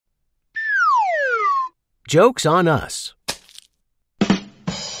Joke's on us.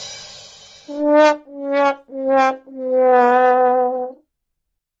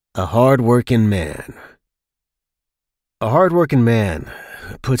 A hard-working man. A hard-working man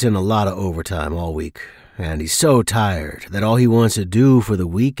puts in a lot of overtime all week, and he's so tired that all he wants to do for the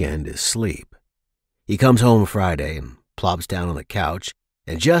weekend is sleep. He comes home Friday and plops down on the couch,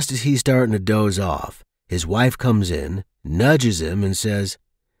 and just as he's starting to doze off, his wife comes in, nudges him, and says,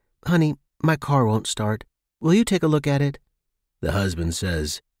 "Honey, my car won't start. Will you take a look at it?" The husband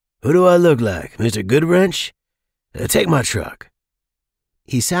says, "Who do I look like, Mr. Goodwrench? Take my truck."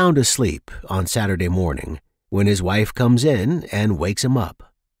 He's sound asleep on Saturday morning when his wife comes in and wakes him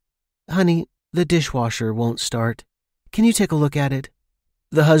up. "Honey, the dishwasher won't start. Can you take a look at it?"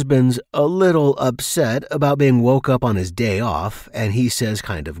 The husband's a little upset about being woke up on his day off, and he says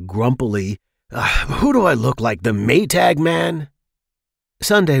kind of grumpily, "Who do I look like, the Maytag man?"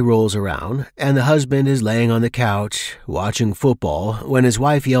 Sunday rolls around, and the husband is laying on the couch watching football when his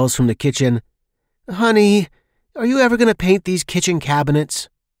wife yells from the kitchen, "Honey, are you ever going to paint these kitchen cabinets?"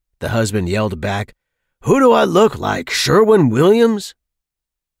 The husband yelled back, "Who do I look like, Sherwin-Williams?"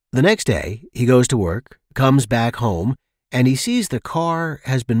 The next day, he goes to work, comes back home, and he sees the car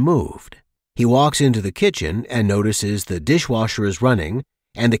has been moved. He walks into the kitchen and notices the dishwasher is running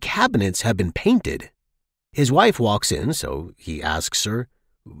and the cabinets have been painted. His wife walks in, so he asks her,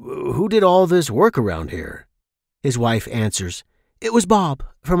 "Who did all this work around here?" His wife answers, "It was Bob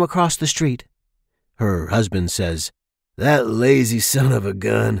from across the street." Her husband says, "That lazy son of a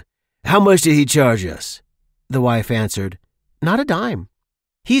gun. How much did he charge us?" The wife answered, "Not a dime.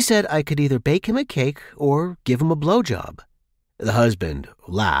 He said I could either bake him a cake or give him a blowjob." The husband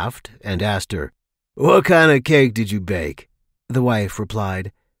laughed and asked her, "What kind of cake did you bake?" The wife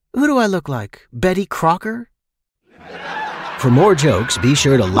replied, "Who do I look like, Betty Crocker?" For more jokes, be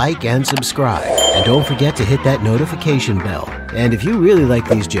sure to like and subscribe. And don't forget to hit that notification bell. And if you really like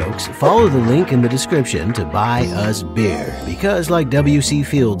these jokes, follow the link in the description to buy us beer. Because like W.C.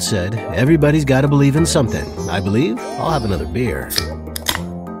 Fields said, everybody's got to believe in something. I believe I'll have another beer.